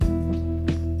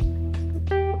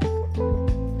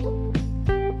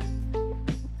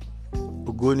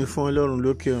Ògo ni fún Ọlọ́run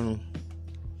lókè ọ̀run.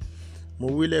 Mo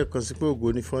wí lẹ́ẹ̀kan sí pé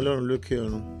ògo ni fún Ọlọ́run lókè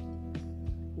ọ̀run.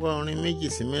 Wá orin 2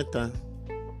 sí 3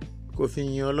 kó fi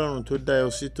yin Ọlọ́run tó dá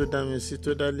ẹ sí, tó dá mi sí,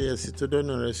 tó dá ilé ẹ sí, tó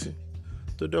dọ́nà rẹ sí,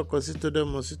 tó dọ́kọ sí, tó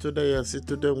dọ́mọ sí, tó dáya sí,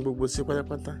 tó dọ́n gbogbo sí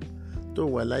pátápátá, tó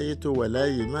wà láyé, tó wà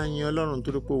láàyè. Máa yin Ọlọ́run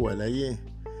torí pé ó wà láyé.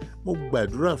 Mo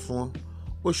gbàdúrà fún ọ.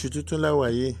 Oṣù tuntun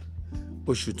láwàyé,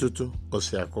 oṣù tuntun,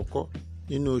 ọ̀sẹ̀ àkọ́kọ́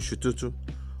nínú oṣù tuntun.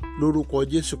 Lórúkọ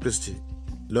Jésù Kristi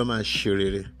ló máa ṣe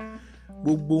rere.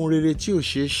 Gbogbo ohun rere tí ò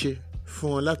ṣeé ṣe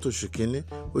fún ọ láti oṣù kìíní,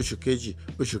 oṣù kejì,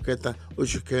 oṣù kẹta,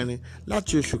 oṣù kẹrin,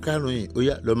 láti oṣù karùn-ún yìí, ó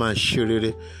yá lọ máa ṣe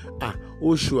rere.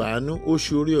 Oṣù àánú,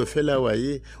 oṣù orí ọ̀fẹ́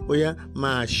láwàyé, ó yá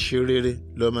máa ṣe rere,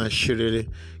 lọ máa ṣe rere.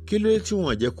 Kí ló dé tí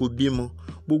wọ́n jẹ́ kó bímọ?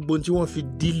 Gbogbo tí wọ́n fi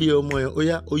dílé ọmọ yẹn, ó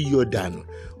yá ó yọ dànù.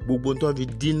 Gbogbo tí wọ́n fi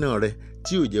dínà rẹ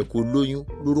tí ò jẹ́ kó lóyún,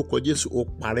 lórúkọ Jésù ó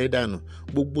parẹ́ dànù.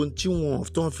 Gbogbo tí wọ́n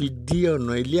tó ń fi dí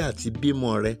ọ̀nà ilé àti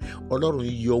bímọ rẹ, Ọlọ́run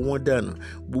yọ wọ́n dànù.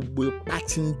 Gbogbo ipá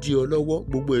tí ń di ọ lọ́wọ́,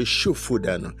 gbogbo ẹ̀ ṣòfò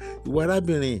dànù. Ìwọ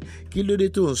arábìnrin, kí ló dé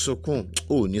tó ń sunkún?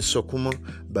 Ò ní sọkún mọ́.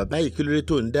 Bàbá yìí, kí ló dé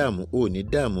tó ń dààmú? Ò ní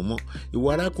dààmú mọ́. Ìwọ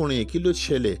arákùnrin, kí ló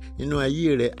ṣẹlẹ̀ nínú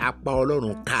ayé rẹ? Apá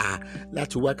Ọlọ́run ká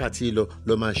láti wákàtí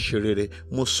lọ máa ṣe rere.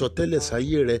 Mo sọ tẹ́lẹ̀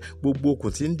sáyé rẹ, gbogbo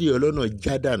okùn tí ń dí ọ lọ́nà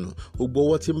já dànù. Gbogbo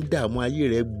ọwọ́ tí ń dààmú ayé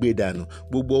rẹ gbé dànù.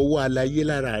 Gbogbo ọwọ́ aláyé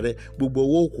lára rẹ, gbogbo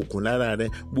ọwọ́ òkùnkùn lára rẹ,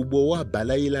 gbogbo ọwọ́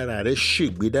àbáláyé lára rẹ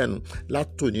ṣègbé dànù.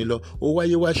 Látòní lọ, ó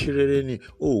wáyé wá ṣe rere ni,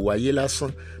 ó wáyé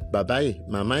lásán. Bàbá yìí,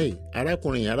 màmá yìí,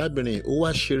 arákùnrin, arábìnrin, ó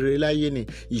wá ṣe rere láyé ni.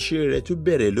 Ìṣe rere tún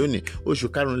bẹ̀rẹ̀ lónìí. Oṣù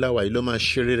karùn-ún láwàyí ló máa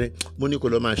ṣe rere. Mo ní kó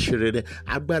lọ máa ṣe rere.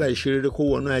 Agbára ìṣe rere kó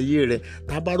wọnú ayé rẹ.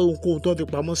 Tábàrò ohunkóhun tó fi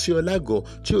pamọ́ sí ọ lágọ̀ọ́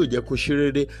tí ò jẹ́ kó ṣe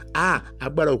rere.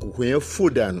 Agbára òkùnkùn yẹn fò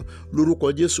dànù.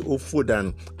 Lórúkọ Jésù ó fò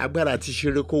dànù. Agbára àti ṣe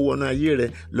rere kó wọnú ayé rẹ,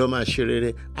 lọ máa ṣe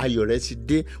rere. Ayọ̀ rẹ ti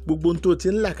dé. Gbogbo ohun tó ti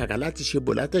ń làkàkà láti ṣe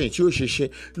bọ̀ látẹ̀yìn tí ó ṣe ṣe,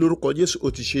 lórúkọ Jésù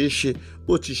ó ti ṣe é ṣe.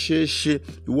 Ó ti ṣe é ṣe.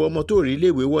 Ìwọ ọmọ tó rí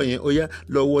iléèwé wọ̀ yẹn, ó yá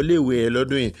lọ wọ iléèwé ẹ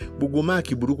lọ́dún yìí. Gbogbo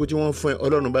máàkì burúkú tí wọ́n fún ẹ,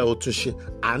 Ọlọ́run báyìí ó tún ṣe.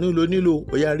 Àánú ló nílò,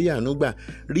 ó yá rí àánú gbà.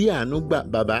 Rí àánú gbà.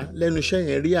 Bàbá, lẹ́nu iṣẹ́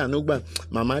yẹn rí àánú gbà.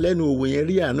 Màmá, lẹ́nu òwò yẹn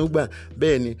rí àánú gbà.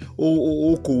 Bẹ́ẹ̀ ni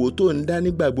okòwò tó ń dá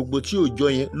nígbà gbogbo tí ò jọ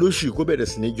yẹn, lóṣù yìí kó bẹ̀rẹ̀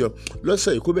sí ní jọ.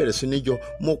 Lọ́sẹ̀ yìí kó bẹ̀rẹ̀ sí ní jọ.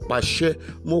 Mo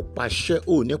pàṣẹ,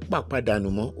 ò ní pàpàdánù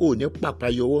mọ́, ò ní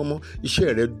pàpàyọwọ́ mọ́.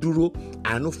 Iṣẹ́ rẹ dúró,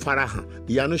 àánú farahàn,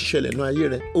 ìyanu ṣẹlẹ̀ nínú ayé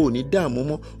rẹ, ò ní dààmú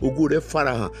mọ́, ògo rẹ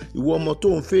farahàn. Ìwọ ọmọ tó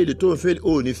ń fèèlì,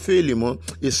 ò ní fèèlì mọ́.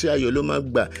 Èsì ayọ̀ ló máa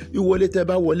gbà. Ìwọlé tẹ́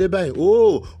bá wọlé báyìí,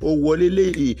 ó wọlé lé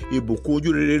ìbùkún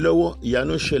ojú rere lọ́wọ́,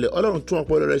 ìyanu ṣẹlẹ̀. Ọlọ́run tún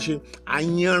ọpọlọ rẹ ṣe.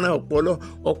 Àyànràn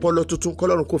ọpọlọ tuntun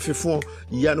kọ́lọ́run kó fi fún ọ.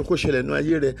 Ìyanu kó ṣẹlẹ̀ nínú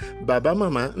ayé rẹ. Bàbá,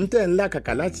 màmá, ń tẹ́ ń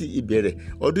làkàkà láti ìbẹ̀rẹ̀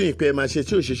ọdún yìí pé ẹ máa ṣe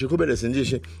tí ò ṣe kó bẹ̀rẹ̀ sí ní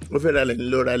ṣe. Ó fẹ́ ralẹ̀ ní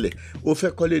lọ ralẹ̀, ó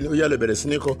fẹ́ kọ́lé ní ó yá lọ bẹ̀rẹ̀ sí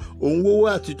ní kọ́. Òun wówó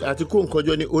àti kó nǹkan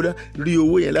jọ ní ó dá rí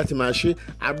owó yẹn láti máa ṣe.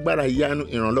 Agbára ìyanu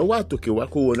ìrànlọ́wọ́ àtòkè wá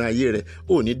kó wọnú ayé rẹ.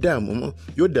 Ò ní dààmú mọ́.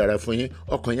 Yóò dára fún yín.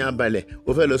 Ọkàn yín á balẹ̀.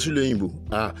 Ó fẹ́ lọ sí ìlú òyìnbó.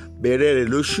 Bẹ̀rẹ̀ rẹ̀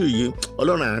lóṣù yìí.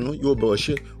 Ọlọ́run àánú yóò bọ̀ ọ́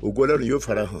ṣe. Ògo Ọlọ́run yóò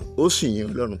farahàn. Ó sì yin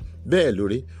Ọlọ́run. Bẹ́ẹ̀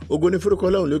lórí. Ògo ni fún orúkọ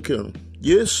Ọlọ́run lókè ọ̀run.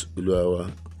 Jésù Olúwa wa.